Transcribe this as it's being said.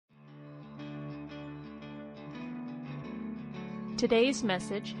Today's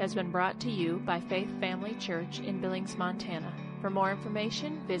message has been brought to you by Faith Family Church in Billings, Montana. For more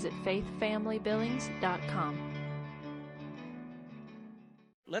information, visit faithfamilybillings.com.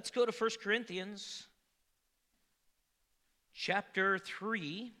 Let's go to 1 Corinthians chapter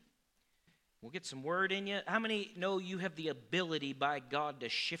 3. We'll get some word in you. How many know you have the ability by God to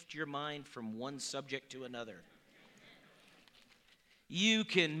shift your mind from one subject to another? You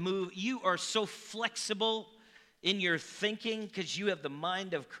can move. You are so flexible in your thinking because you have the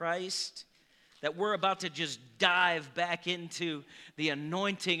mind of Christ that we're about to just dive back into the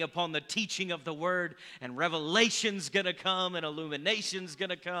anointing upon the teaching of the word, and revelation's going to come and illumination's going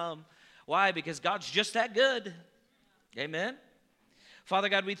to come. Why? Because God's just that good. Amen. Father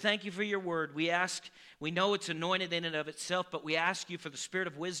God, we thank you for your word. We know it's anointed in and of itself, but we ask you for the spirit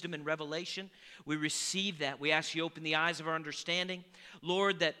of wisdom and revelation. We receive that. We ask you to open the eyes of our understanding.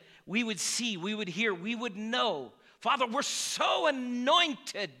 Lord, that we would see, we would hear, we would know. Father, we're so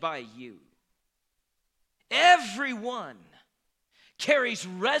anointed by you. Everyone carries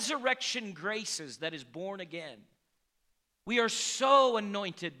resurrection graces that is born again. We are so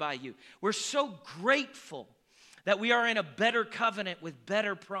anointed by you. We're so grateful that we are in a better covenant with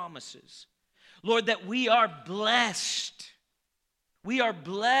better promises. Lord, that we are blessed. We are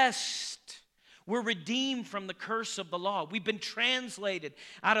blessed. We're redeemed from the curse of the law. We've been translated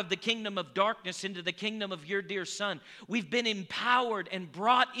out of the kingdom of darkness into the kingdom of your dear Son. We've been empowered and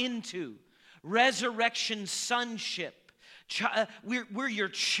brought into resurrection sonship. We're your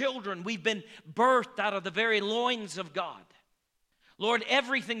children. We've been birthed out of the very loins of God. Lord,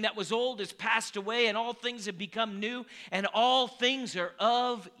 everything that was old has passed away, and all things have become new, and all things are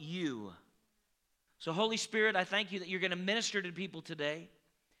of you. So, Holy Spirit, I thank you that you're going to minister to people today.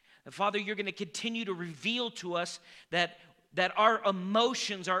 And Father, you're going to continue to reveal to us that our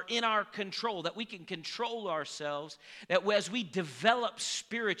emotions are in our control, that we can control ourselves, that as we develop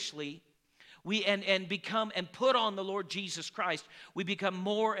spiritually, and become and put on the Lord Jesus Christ, we become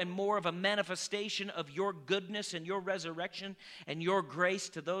more and more of a manifestation of your goodness and your resurrection and your grace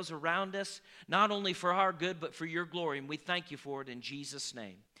to those around us, not only for our good, but for your glory. And we thank you for it in Jesus'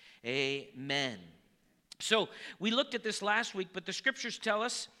 name. Amen. So we looked at this last week, but the scriptures tell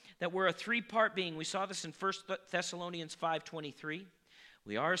us that we're a three-part being. We saw this in 1 Thessalonians 5:23.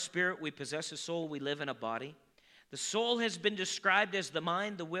 We are a spirit, we possess a soul, we live in a body. The soul has been described as the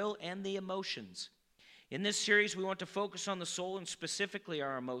mind, the will, and the emotions. In this series, we want to focus on the soul and specifically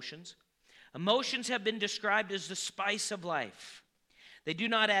our emotions. Emotions have been described as the spice of life. They do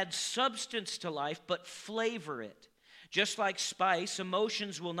not add substance to life, but flavor it. Just like spice,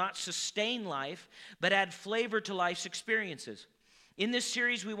 emotions will not sustain life, but add flavor to life's experiences. In this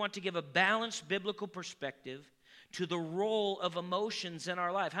series, we want to give a balanced biblical perspective to the role of emotions in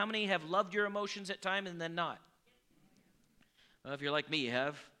our life. How many have loved your emotions at times and then not? Well, if you're like me, you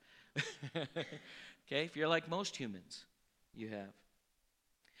have. Okay, if you're like most humans, you have.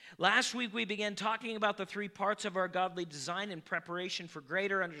 Last week, we began talking about the three parts of our godly design in preparation for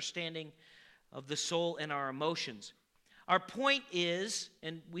greater understanding of the soul and our emotions. Our point is,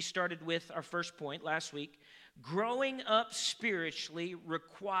 and we started with our first point last week, growing up spiritually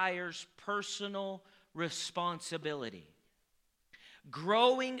requires personal responsibility.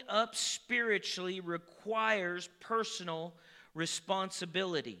 Growing up spiritually requires personal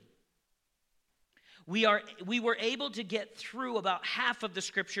responsibility. We were able to get through about half of the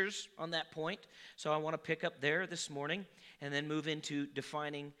scriptures on that point, so I want to pick up there this morning and then move into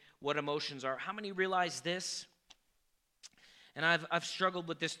defining what emotions are. How many realize this? And I've struggled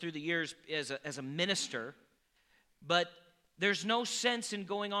with this through the years as a minister, but there's no sense in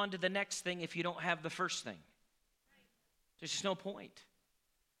going on to the next thing if you don't have the first thing. There's just no point.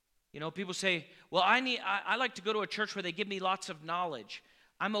 You know, people say, well, I like to go to a church where they give me lots of knowledge.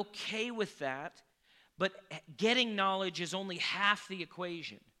 I'm okay with that, but getting knowledge is only half the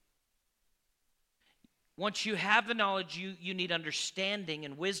equation. Once you have the knowledge, you need understanding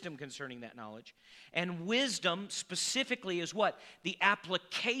and wisdom concerning that knowledge. And wisdom specifically is what? The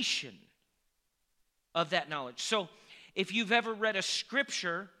application of that knowledge. So if you've ever read a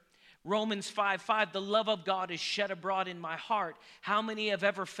scripture, Romans 5:5, the love of God is shed abroad in my heart. How many have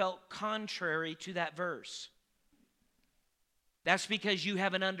ever felt contrary to that verse? That's because you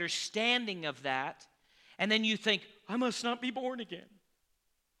have an understanding of that, and then you think, I must not be born again.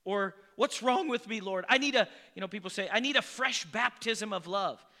 Or, what's wrong with me, Lord? People say, I need a fresh baptism of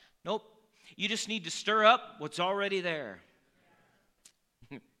love. Nope. You just need to stir up what's already there.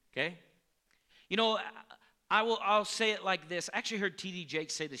 Okay? You know, I'll say it like this. I actually heard T.D.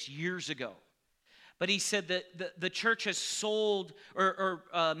 Jakes say this years ago. But he said that the church has sold, or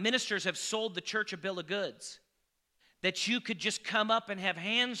ministers have sold the church a bill of goods. that you could just come up and have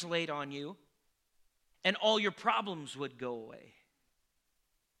hands laid on you and all your problems would go away.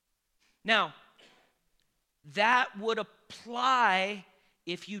 Now, that would apply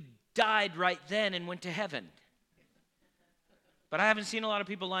if you died right then and went to heaven. But I haven't seen a lot of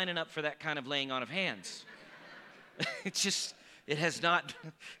people lining up for that kind of laying on of hands. It's not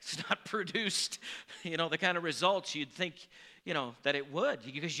produced, the kind of results you'd think, that it would,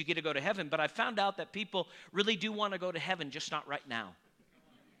 because you get to go to heaven. But I found out that people really do want to go to heaven, just not right now.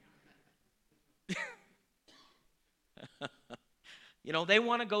 They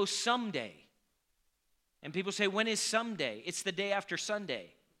want to go someday. And people say, when is someday? It's the day after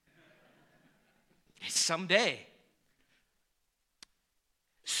Sunday. It's someday.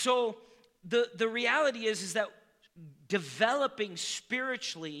 So the reality is that developing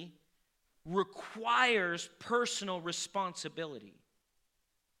spiritually requires personal responsibility.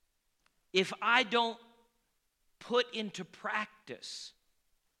 If I don't put into practice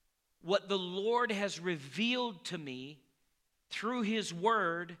what the Lord has revealed to me through His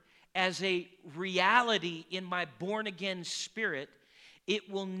Word as a reality in my born-again spirit,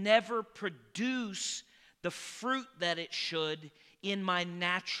 it will never produce the fruit that it should in my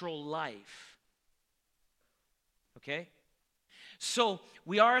natural life. Okay? So,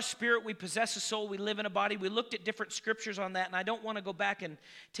 we are a spirit, we possess a soul, we live in a body. We looked at different scriptures on that, and I don't want to go back and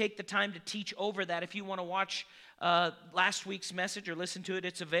take the time to teach over that. If you want to watch last week's message or listen to it,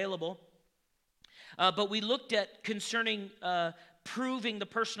 it's available. But we looked at concerning proving the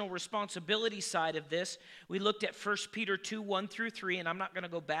personal responsibility side of this. We looked at 1 Peter 2, 1 through 3, and I'm not going to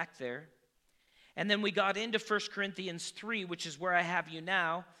go back there. And then we got into 1 Corinthians 3, which is where I have you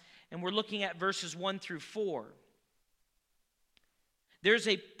now, and we're looking at verses 1 through 4. There's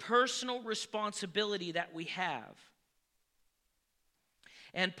a personal responsibility that we have.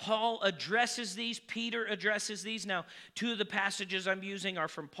 And Paul addresses these, Peter addresses these. Now, two of the passages I'm using are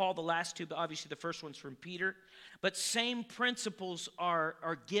from Paul, the last two, but obviously the first one's from Peter. But same principles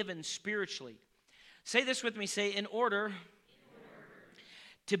are given spiritually. Say this with me, say, in order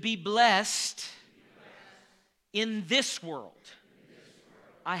to be blessed in this world,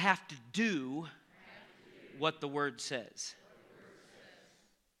 I have to do what the Word says.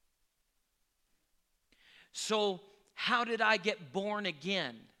 So, how did I get born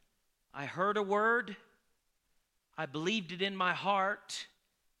again? I heard a word, I believed it in my heart,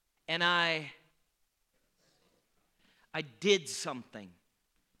 and I did something.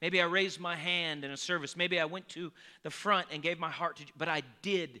 Maybe I raised my hand in a service. Maybe I went to the front and gave my heart to, but I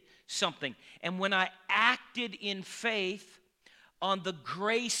did something. And when I acted in faith on the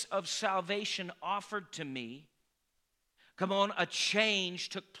grace of salvation offered to me, a change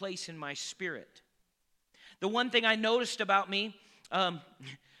took place in my spirit. The one thing I noticed about me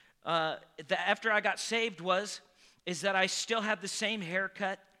after I got saved is that I still have the same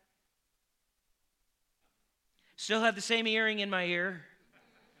haircut, still have the same earring in my ear.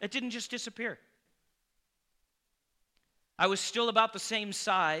 It didn't just disappear. I was still about the same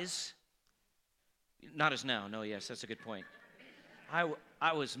size. Not as now. No, yes, that's a good point.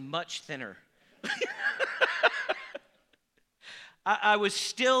 I was much thinner. I was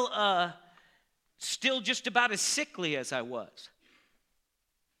still just about as sickly as I was.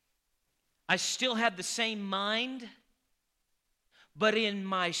 I still had the same mind, but in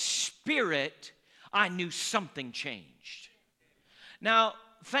my spirit, I knew something changed. Now,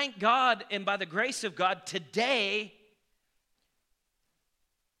 thank God, and by the grace of God, today,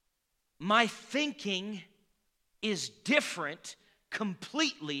 my thinking is different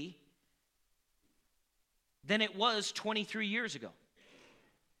completely than it was 23 years ago.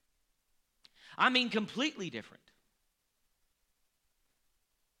 I mean, completely different.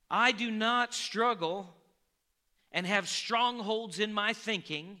 I do not struggle and have strongholds in my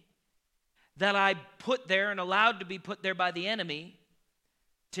thinking that I put there and allowed to be put there by the enemy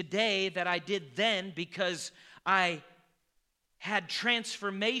today that I did then, because I had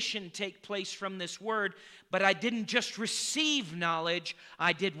transformation take place from this word, but I didn't just receive knowledge.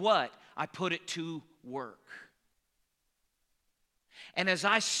 I did what? I put it to work. And as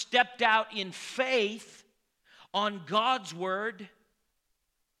I stepped out in faith on God's word,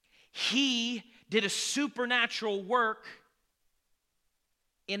 He did a supernatural work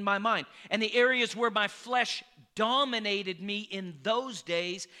in my mind. And the areas where my flesh dominated me in those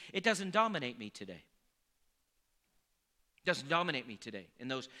days, it doesn't dominate me today. It doesn't dominate me today in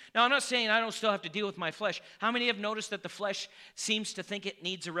those. Now, I'm not saying I don't still have to deal with my flesh. How many have noticed that the flesh seems to think it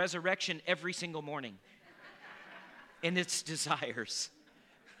needs a resurrection every single morning in its desires?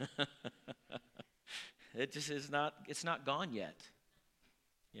 It just is not, it's not gone yet,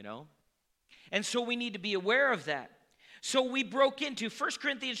 And so we need to be aware of that. So we broke into 1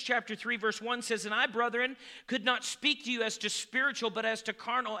 Corinthians chapter 3, verse 1 says, "And I, brethren, could not speak to you as to spiritual, but as to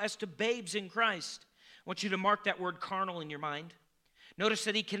carnal, as to babes in Christ." I want you to mark that word carnal in your mind. Notice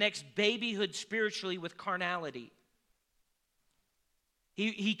that he connects babyhood spiritually with carnality.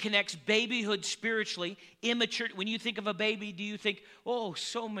 He connects babyhood spiritually, immature. When you think of a baby, do you think, oh,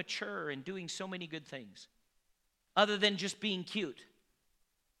 so mature and doing so many good things? Other than just being cute.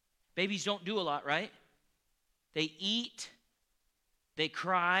 Babies don't do a lot, right? They eat, they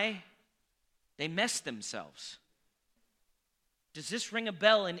cry, they mess themselves. Does this ring a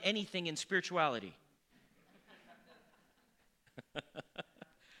bell in anything in spirituality?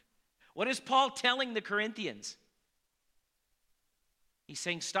 What is Paul telling the Corinthians? He's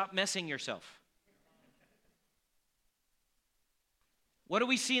saying, stop messing yourself. What do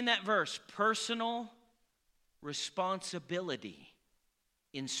we see in that verse? Personal responsibility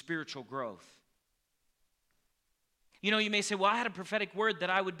in spiritual growth. You know, you may say, well, I had a prophetic word that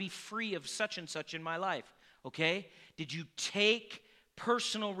I would be free of such and such in my life. Okay? Did you take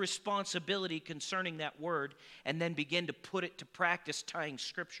personal responsibility concerning that word and then begin to put it to practice, tying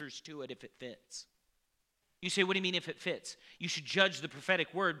scriptures to it if it fits? You say, what do you mean if it fits? You should judge the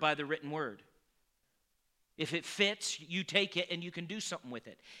prophetic word by the written word. If it fits, you take it and you can do something with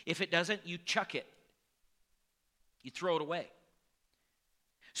it. If it doesn't, you chuck it. You throw it away.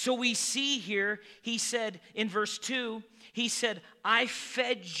 So we see here, he said in verse 2, he said, I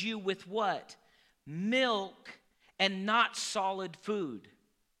fed you with what? Milk and not solid food.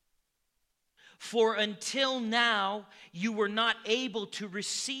 For until now, you were not able to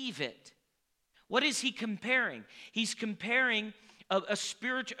receive it. What is he comparing? He's comparing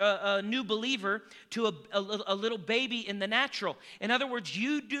a new believer to a little baby in the natural. In other words,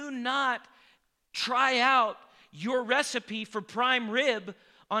 you do not try out your recipe for prime rib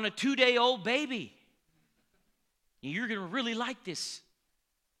on a 2-day-old baby. You're going to really like this.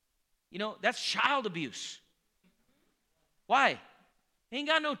 You know, that's child abuse. Why? They ain't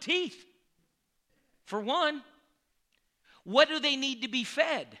got no teeth. For one, what do they need to be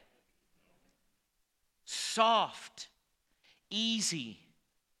fed? Soft, easy,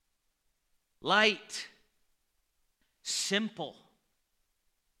 light, simple.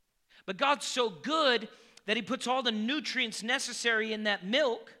 But God's so good that he puts all the nutrients necessary in that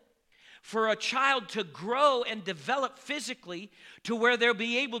milk for a child to grow and develop physically to where they'll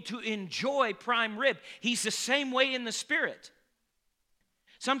be able to enjoy prime rib. He's the same way in the spirit.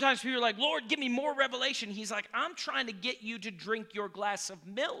 Sometimes people are like, Lord, give me more revelation. He's like, I'm trying to get you to drink your glass of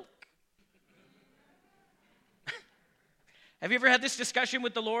milk. Have you ever had this discussion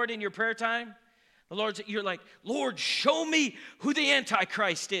with the Lord in your prayer time? You're like, Lord, show me who the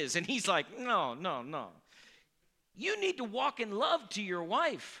Antichrist is. And he's like, no. You need to walk in love to your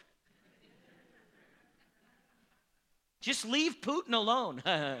wife. Just leave Putin alone.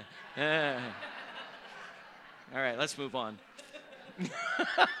 All right, let's move on.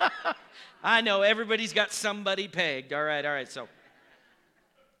 I know, everybody's got somebody pegged. All right, so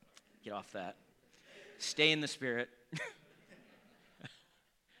get off that. Stay in the spirit.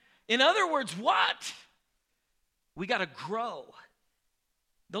 In other words, what? We got to grow.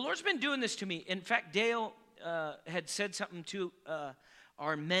 The Lord's been doing this to me. In fact, Dale had said something to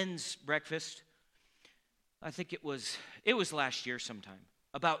our men's breakfast. I think it was last year sometime,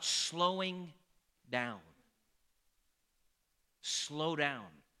 about slowing down. Slow down.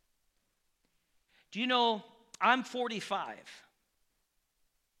 Do you know, I'm 45.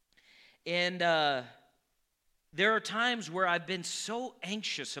 And there are times where I've been so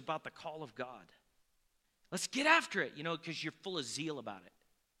anxious about the call of God. Let's get after it, because you're full of zeal about it.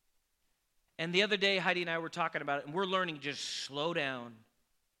 And the other day, Heidi and I were talking about it, and we're learning to just slow down,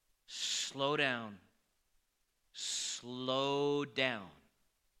 slow down, slow down.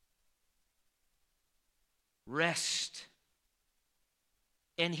 Rest.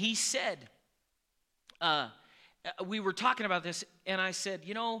 And he said, we were talking about this, and I said,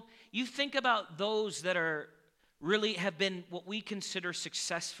 you think about those that are really have been what we consider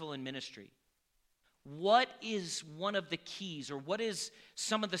successful in ministry. What is one of the keys, or what is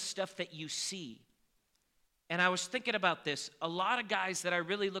some of the stuff that you see? And I was thinking about this. A lot of guys that I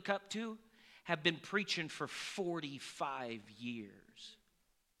really look up to have been preaching for 45 years.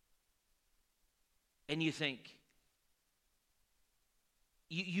 And you think,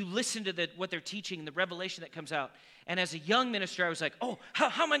 you listen to what they're teaching, the revelation that comes out. And as a young minister, I was like, oh,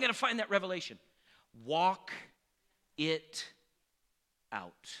 how am I going to find that revelation? Walk it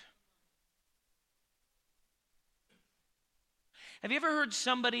out. Have you ever heard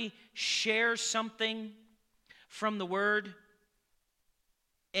somebody share something from the Word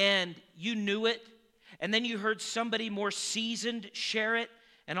and you knew it, And then you heard somebody more seasoned share it,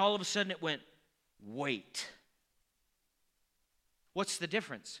 and all of a sudden it went, wait. What's the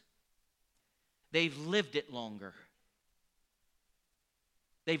difference? They've lived it longer.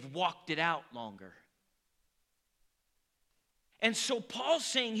 They've walked it out longer. And so Paul's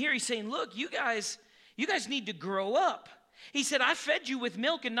saying here, he's saying, look, you guys need to grow up. He said, I fed you with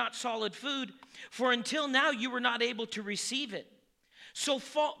milk and not solid food, for until now you were not able to receive it. So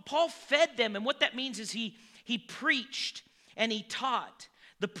Paul fed them, and what that means is he preached and he taught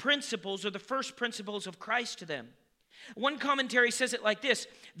the principles or the first principles of Christ to them. One commentary says it like this: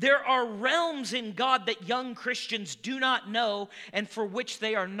 there are realms in God that young Christians do not know and for which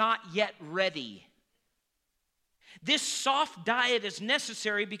they are not yet ready. This soft diet is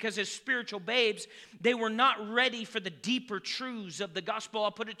necessary because as spiritual babes, they were not ready for the deeper truths of the gospel.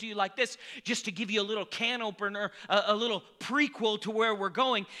 I'll put it to you like this, just to give you a little can opener, a little prequel to where we're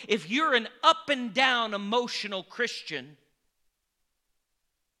going. If you're an up and down emotional Christian,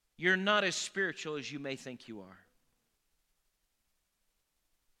 you're not as spiritual as you may think you are.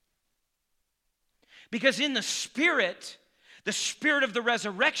 Because in the Spirit of the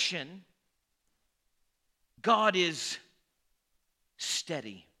resurrection, God is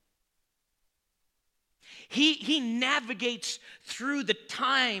steady. He navigates through the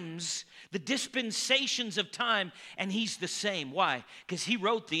times, the dispensations of time, and He's the same. Why? Because He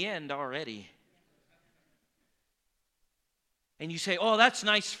wrote the end already. And you say, oh, that's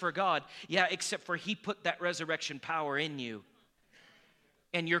nice for God. Yeah, except for He put that resurrection power in you.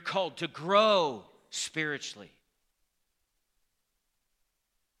 And you're called to grow spiritually.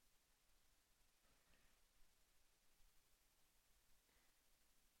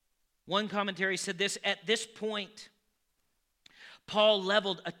 One commentary said this: at this point, Paul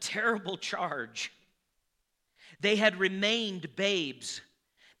leveled a terrible charge. They had remained babes.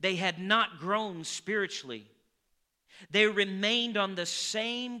 They had not grown spiritually. They remained on the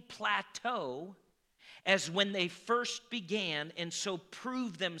same plateau as when they first began, and so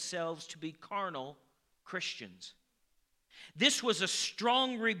proved themselves to be carnal Christians. This was a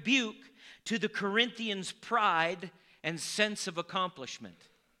strong rebuke to the Corinthians' pride and sense of accomplishment.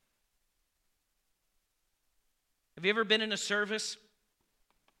 Have you ever been in a service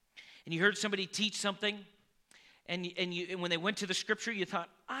and you heard somebody teach something, and when they went to the scripture, you thought,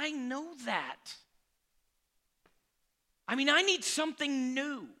 I know that. I mean, I need something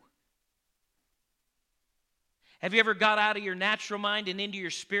new. Have you ever got out of your natural mind and into your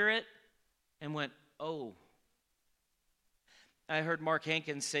spirit and went, oh? I heard Mark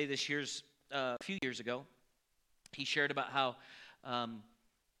Hankins say this a few years ago. He shared about how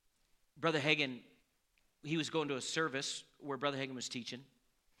Brother Hagin, he was going to a service where Brother Hagin was teaching,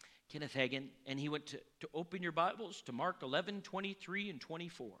 Kenneth Hagin, and he went to open your Bibles to Mark 11, 23, and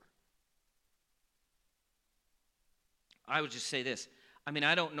 24. I would just say this. I mean,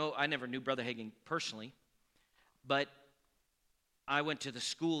 I don't know, I never knew Brother Hagin personally, but I went to the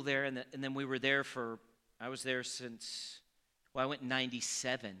school there, and then we were there I was there I went in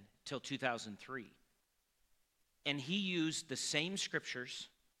 97 till 2003. And he used the same scriptures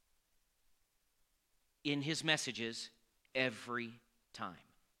in his messages every time.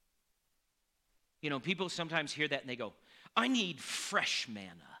 You know, people sometimes hear that and they go, I need fresh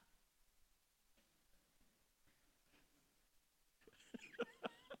manna.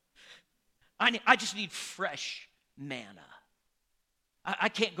 I just need fresh manna. I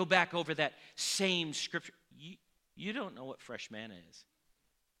can't go back over that same scripture. You don't know what fresh manna is.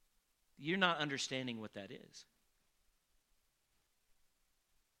 You're not understanding what that is.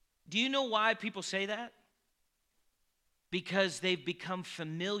 Do you know why people say that? Because they've become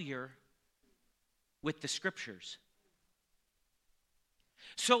familiar with the scriptures.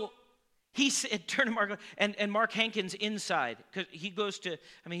 So he said, turn to Mark, and Mark Hankins inside, because he goes to,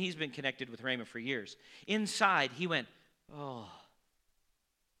 I mean, he's been connected with Rhema for years. Inside, he went, oh,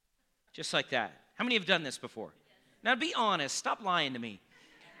 just like that. How many have done this before? Now be honest, stop lying to me.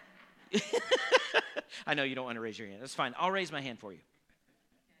 I know you don't want to raise your hand. That's fine. I'll raise my hand for you.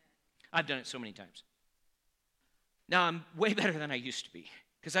 I've done it so many times. Now I'm way better than I used to be,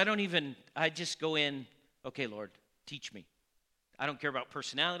 because I just go in, okay, Lord, teach me. I don't care about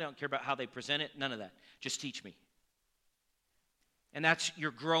personality. I don't care about how they present it. None of that. Just teach me. And you're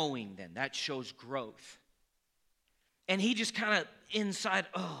growing then. That shows growth. And he just kind of inside,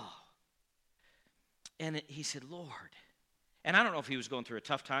 oh. And he said, Lord. And I don't know if he was going through a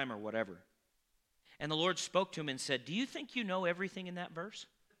tough time or whatever. And the Lord spoke to him and said, do you think you know everything in that verse?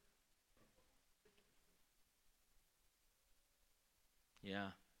 Yeah.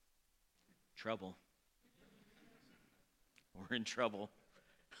 Trouble. We're in trouble.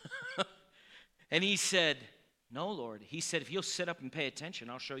 And he said, no, Lord. He said, if you'll sit up and pay attention,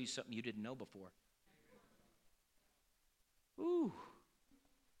 I'll show you something you didn't know before. Ooh.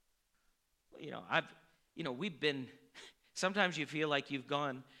 We've been, sometimes you feel like you've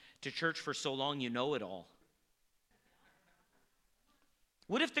gone to church for so long you know it all.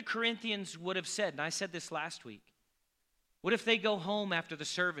 What if the Corinthians would have said, and I said this last week, what if they go home after the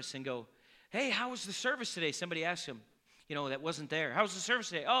service and go, hey, how was the service today? Somebody asked him, that wasn't there. How was the service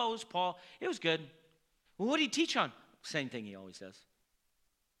today? Oh, it was Paul. It was good. Well, what did he teach on? Same thing he always does.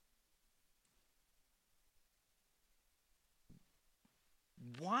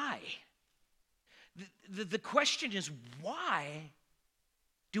 Why? The question is, why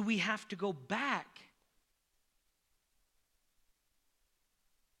do we have to go back?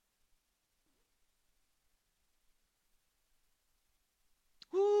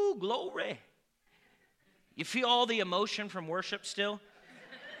 Ooh, glory. You feel all the emotion from worship still?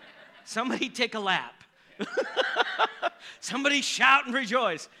 Somebody take a lap. Somebody shout and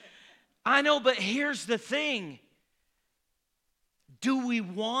rejoice. I know, but here's the thing. Do we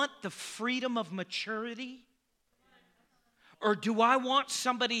want the freedom of maturity? Or do I want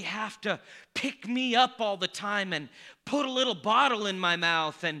somebody have to pick me up all the time and put a little bottle in my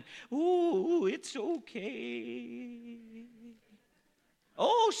mouth and, ooh, it's okay.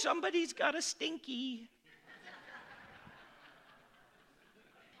 Oh, somebody's got a stinky.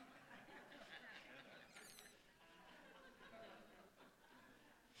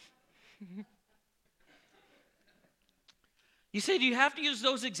 You say, do you have to use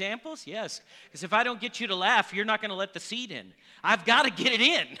those examples? Yes, because if I don't get you to laugh, you're not going to let the seed in. I've got to get it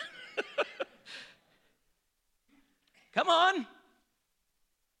in. Come on.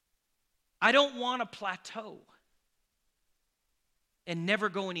 I don't want to plateau and never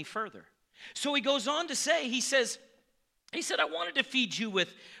go any further. So he goes on to say, he said, I wanted to feed you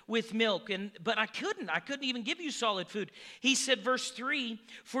with milk, but I couldn't. I couldn't even give you solid food. He said, verse 3,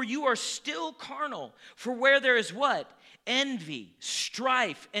 for you are still carnal. For where there is what? Envy,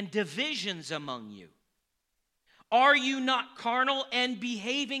 strife, and divisions among you. Are you not carnal and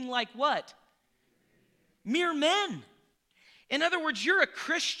behaving like what? Mere men. In other words, you're a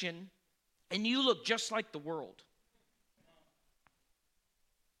Christian and you look just like the world.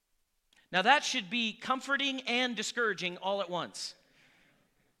 Now that should be comforting and discouraging all at once.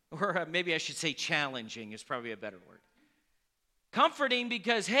 Or maybe I should say challenging is probably a better word. Comforting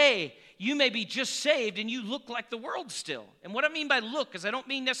because, hey, you may be just saved and you look like the world still. And what I mean by look is I don't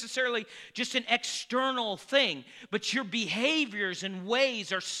mean necessarily just an external thing, but your behaviors and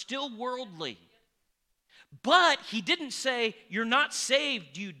ways are still worldly. But he didn't say, you're not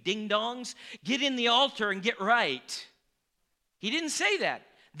saved, you ding-dongs. Get in the altar and get right. He didn't say that.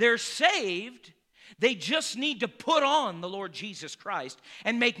 They're saved. They just need to put on the Lord Jesus Christ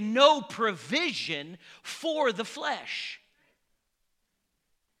and make no provision for the flesh.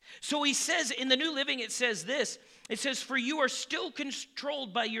 So he says, in the New Living, it says this. It says, for you are still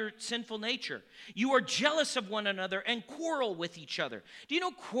controlled by your sinful nature. You are jealous of one another and quarrel with each other. Do you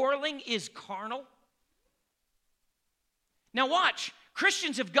know quarreling is carnal? Now watch.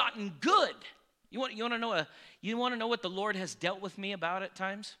 Christians have gotten good. You want to know what the Lord has dealt with me about at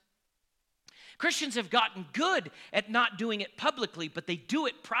times? Christians have gotten good at not doing it publicly, but they do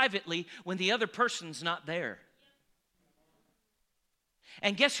it privately when the other person's not there.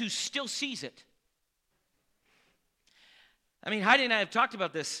 And guess who still sees it? I mean, Heidi and I have talked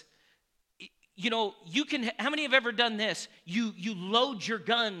about this. How many have ever done this? You load your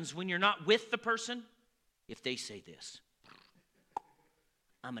guns when you're not with the person. If they say this,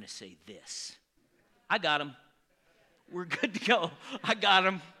 I'm going to say this. I got him. We're good to go. I got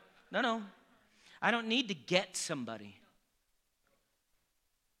him. No. I don't need to get somebody.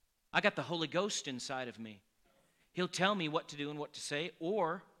 I got the Holy Ghost inside of me. He'll tell me what to do and what to say,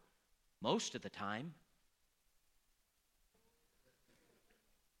 or most of the time,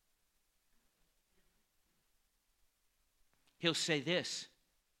 he'll say this.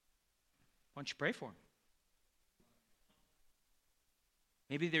 Why don't you pray for him?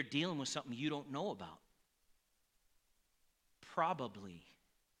 Maybe they're dealing with something you don't know about. Probably,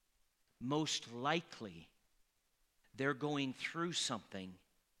 most likely, they're going through something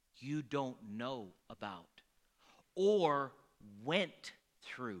you don't know about or went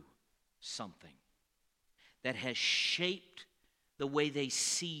through something that has shaped the way they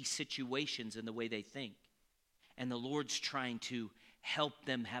see situations and the way they think. And the Lord's trying to help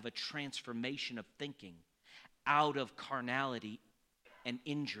them have a transformation of thinking out of carnality and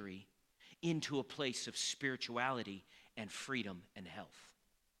injury into a place of spirituality and freedom and health.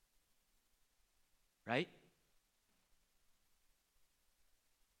 Right?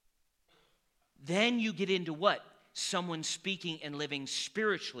 then you get into what? Someone speaking and living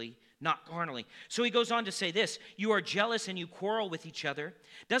spiritually, not carnally. So he goes on to say this, you are jealous and you quarrel with each other.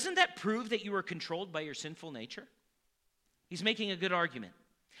 Doesn't that prove that you are controlled by your sinful nature? He's making a good argument.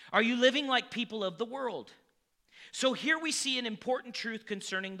 Are you living like people of the world? So here we see an important truth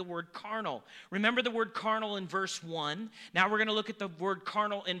concerning the word carnal. Remember the word carnal in verse 1. Now we're going to look at the word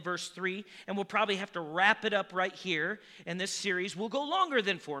carnal in verse 3, and we'll probably have to wrap it up right here in this series. We'll go longer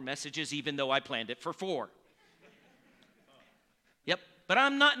than 4 messages, even though I planned it for 4. Yep, but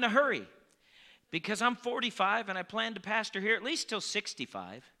I'm not in a hurry because I'm 45 and I plan to pastor here at least till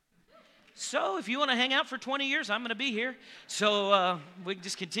 65. So if you want to hang out for 20 years, I'm going to be here. So we can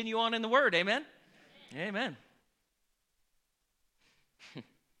just continue on in the Word. Amen? Amen.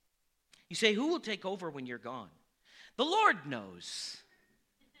 You say, who will take over when you're gone? The Lord knows.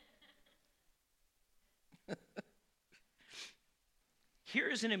 Here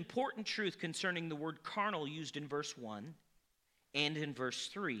is an important truth concerning the word carnal used in verse 1 and in verse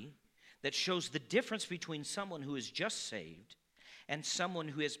 3 that shows the difference between someone who is just saved and someone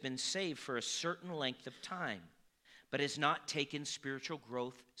who has been saved for a certain length of time but has not taken spiritual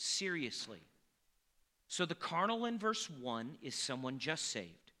growth seriously. So the carnal in verse 1 is someone just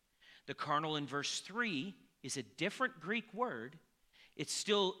saved. The carnal in verse 3 is a different Greek word. It's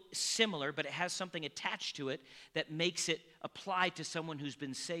still similar, but it has something attached to it that makes it apply to someone who's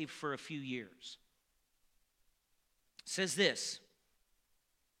been saved for a few years. It says this.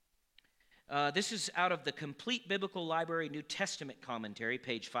 This is out of the Complete Biblical Library New Testament Commentary,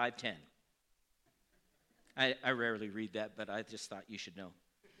 page 510. I rarely read that, but I just thought you should know.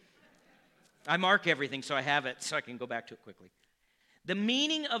 I mark everything so I have it so I can go back to it quickly. The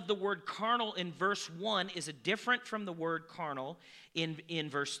meaning of the word carnal in verse 1 is different from the word carnal in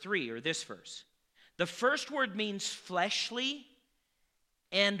verse 3, or this verse. The first word means fleshly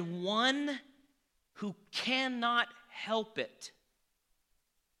and one who cannot help it.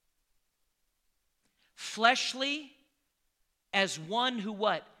 Fleshly as one who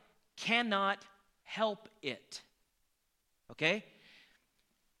what? Cannot help it. Okay?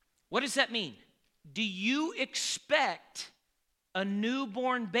 What does that mean? Do you expect a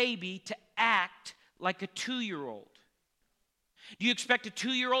newborn baby to act like a 2-year-old? Do you expect a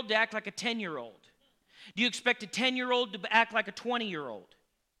 2-year-old to act like a 10-year-old? Do you expect a 10-year-old to act like a 20-year-old?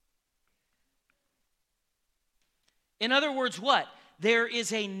 In other words, what? There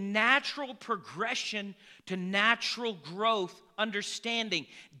is a natural progression to natural growth, understanding,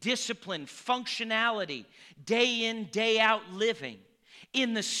 discipline, functionality, day in, day out living.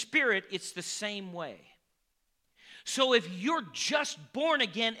 In the Spirit, it's the same way. So if you're just born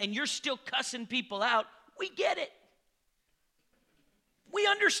again and you're still cussing people out, we get it. We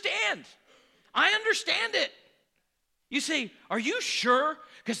understand. I understand it. You say, are you sure?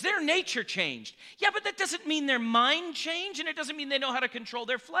 Because their nature changed. Yeah, but that doesn't mean their mind changed, and it doesn't mean they know how to control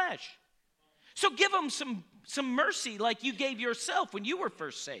their flesh. So give them some mercy like you gave yourself when you were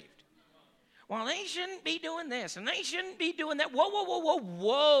first saved. Well, they shouldn't be doing this, and they shouldn't be doing that. Whoa, whoa, whoa, whoa,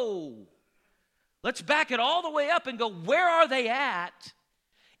 whoa. Let's back it all the way up and go, where are they at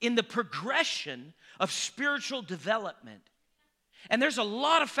in the progression of spiritual development? And there's a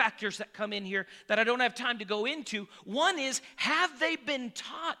lot of factors that come in here that I don't have time to go into. One is, have they been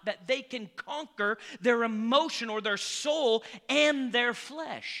taught that they can conquer their emotion or their soul and their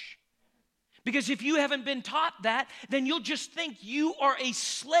flesh? Because if you haven't been taught that, then you'll just think you are a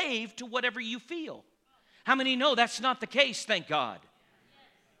slave to whatever you feel. How many know that's not the case, thank God?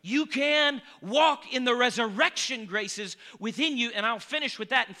 You can walk in the resurrection graces within you, and I'll finish with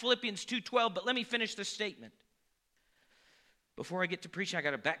that in Philippians 2:12, but let me finish this statement. Before I get to preaching, I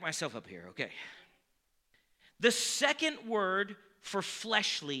got to back myself up here, okay. The second word for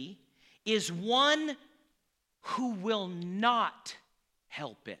fleshly is one who will not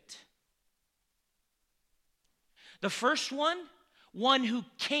help it. The first one who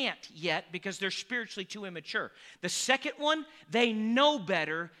can't yet because they're spiritually too immature. The second one, they know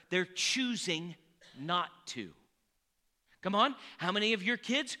better, they're choosing not to. Come on, how many of your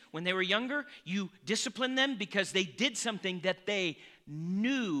kids, when they were younger, you disciplined them because they did something that they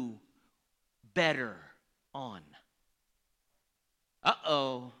knew better on?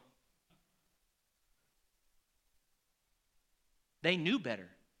 Uh-oh. They knew better.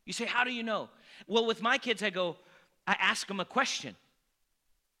 You say, how do you know? Well, with my kids, I ask them a question.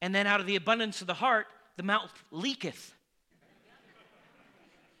 And then out of the abundance of the heart, the mouth leaketh.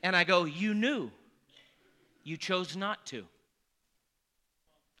 And I go, you knew. You chose not to.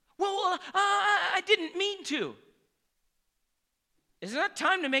 Well, I didn't mean to. It's not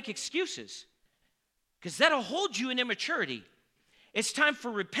time to make excuses, because that'll hold you in immaturity. It's time for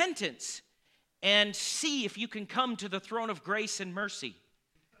repentance and see if you can come to the throne of grace and mercy.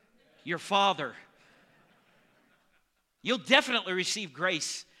 Your Father. You'll definitely receive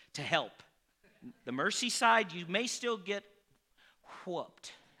grace to help. The mercy side, you may still get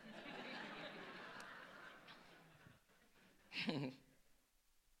whooped.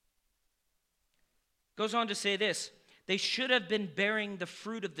 Goes on to say this. They should have been bearing the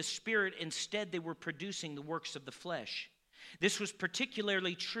fruit of the Spirit. Instead, they were producing the works of the flesh. This was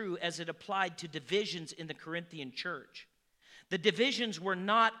particularly true as it applied to divisions in the Corinthian church. The divisions were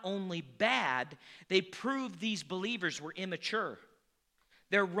not only bad, they proved these believers were immature.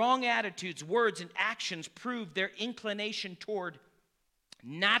 Their wrong attitudes, words, and actions proved their inclination toward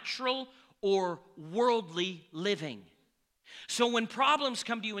natural or worldly living. So when problems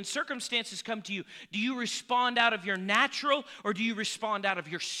come to you, when circumstances come to you, do you respond out of your natural or do you respond out of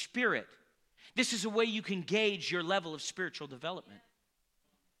your spirit? This is a way you can gauge your level of spiritual development.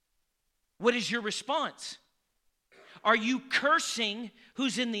 What is your response? Are you cursing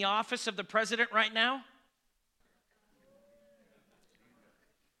who's in the office of the president right now?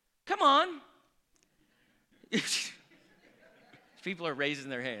 Come on. People are raising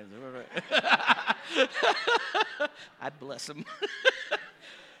their hands. I bless them.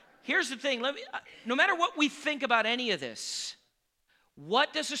 Here's the thing. No matter what we think about any of this,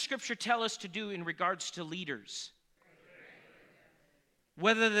 what does the Scripture tell us to do in regards to leaders?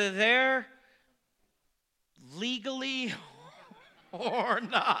 Whether they're there legally or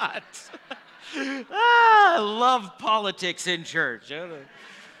not. I love politics in church.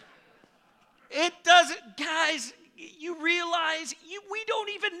 It doesn't, guys, you realize we don't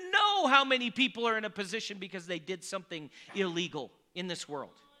even know how many people are in a position because they did something illegal in this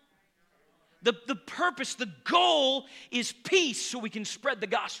world. The purpose, the goal is peace so we can spread the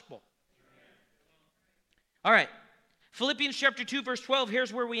gospel. All right, Philippians chapter 2, verse 12,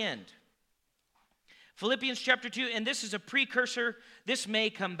 here's where we end. Philippians chapter 2, and this is a precursor. This may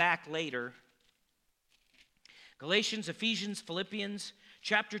come back later. Galatians, Ephesians, Philippians,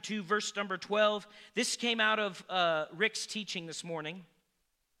 chapter 2, verse number 12. This came out of Rick's teaching this morning,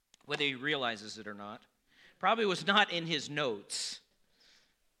 whether he realizes it or not. Probably was not in his notes,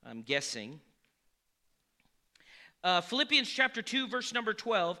 I'm guessing. Philippians chapter 2, verse number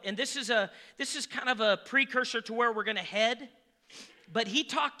 12. And this is kind of a precursor to where we're going to head. But he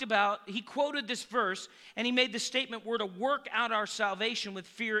quoted this verse, and he made the statement, we're to work out our salvation with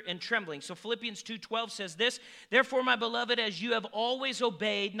fear and trembling. So Philippians 2:12 says this, therefore, my beloved, as you have always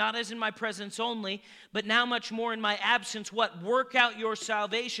obeyed, not as in my presence only, but now much more in my absence, what? Work out your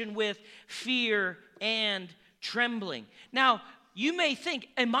salvation with fear and trembling. Now, you may think,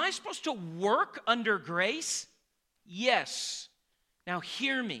 am I supposed to work under grace? Yes. Now,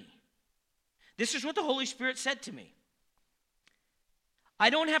 hear me. This is what the Holy Spirit said to me. I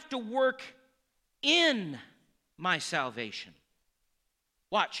don't have to work in my salvation.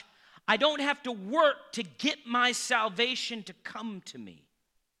 Watch. I don't have to work to get my salvation to come to me.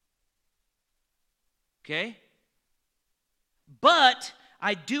 Okay? But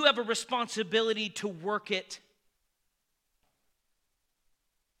I do have a responsibility to work it.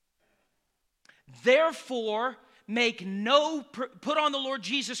 Therefore, put on the Lord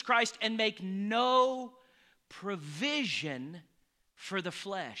Jesus Christ and make no provision for the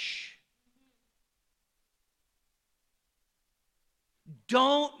flesh.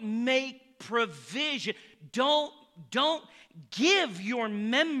 Don't make provision. Don't give your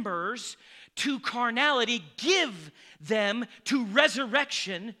members to carnality. Give them to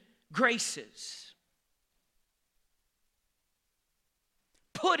resurrection graces.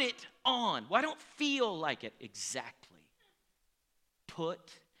 Put it on. Well, I don't feel like it. Exactly.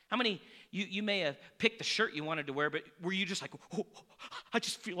 How many, you may have picked the shirt you wanted to wear, but were you just like, oh, I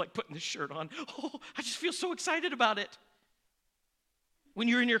just feel like putting this shirt on. Oh, I just feel so excited about it. When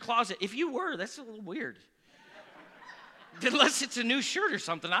you're in your closet. If you were, that's a little weird. Unless it's a new shirt or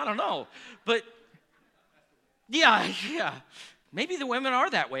something, I don't know. But, yeah. Maybe the women are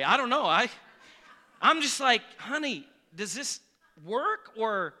that way. I don't know. I'm just like, honey, does this work?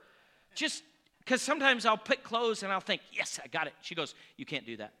 Or just, because sometimes I'll pick clothes and I'll think, yes, I got it. She goes, you can't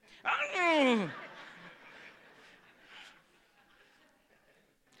do that.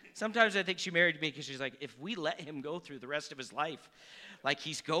 Sometimes I think she married me because she's like, if we let him go through the rest of his life like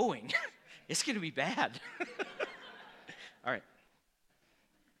he's going, it's going to be bad. All right.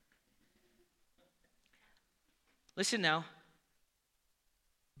 Listen now.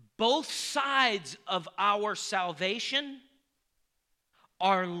 Both sides of our salvation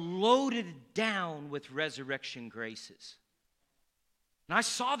are loaded down with resurrection graces. And I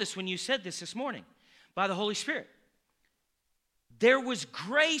saw this when you said this morning by the Holy Spirit. there was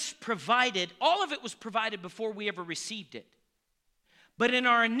grace provided. All of it was provided before we ever received it. But in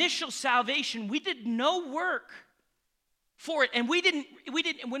our initial salvation, we did no work for it. And we didn't,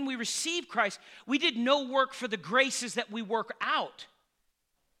 when we received Christ, we did no work for the graces that we work out.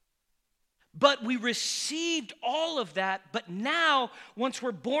 But we received all of that. But now, once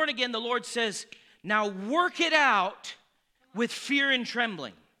we're born again, the Lord says, now work it out with fear and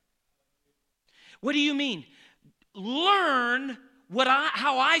trembling. What do you mean? Learn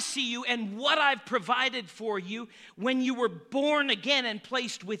how I see you and what I've provided for you when you were born again and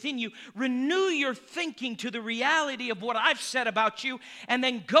placed within you. Renew your thinking to the reality of what I've said about you, and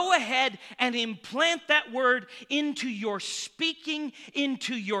then go ahead and implant that word into your speaking,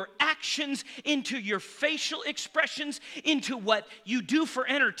 into your actions, into your facial expressions, into what you do for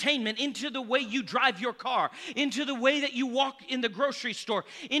entertainment, into the way you drive your car, into the way that you walk in the grocery store,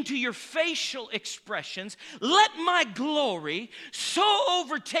 into your facial expressions. Let my glory so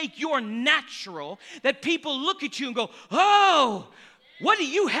overtake your natural that people look at you and go, oh, what do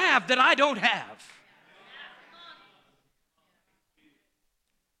you have that I don't have?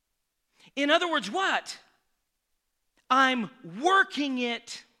 In other words, what? I'm working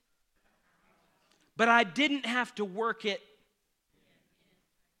it, but I didn't have to work it.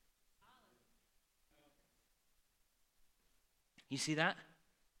 You see that?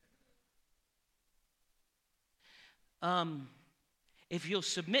 If you'll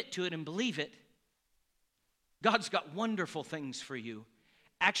submit to it and believe it, God's got wonderful things for you.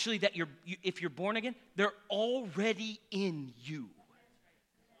 Actually, that if you're born again, they're already in you.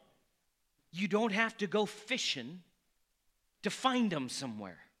 You don't have to go fishing to find them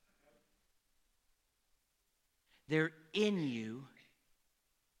somewhere. They're in you,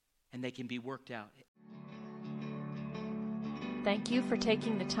 and they can be worked out. Thank you for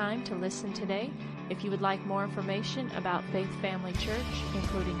taking the time to listen today. If you would like more information about Faith Family Church,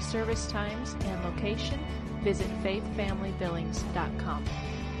 including service times and location, visit faithfamilybillings.com.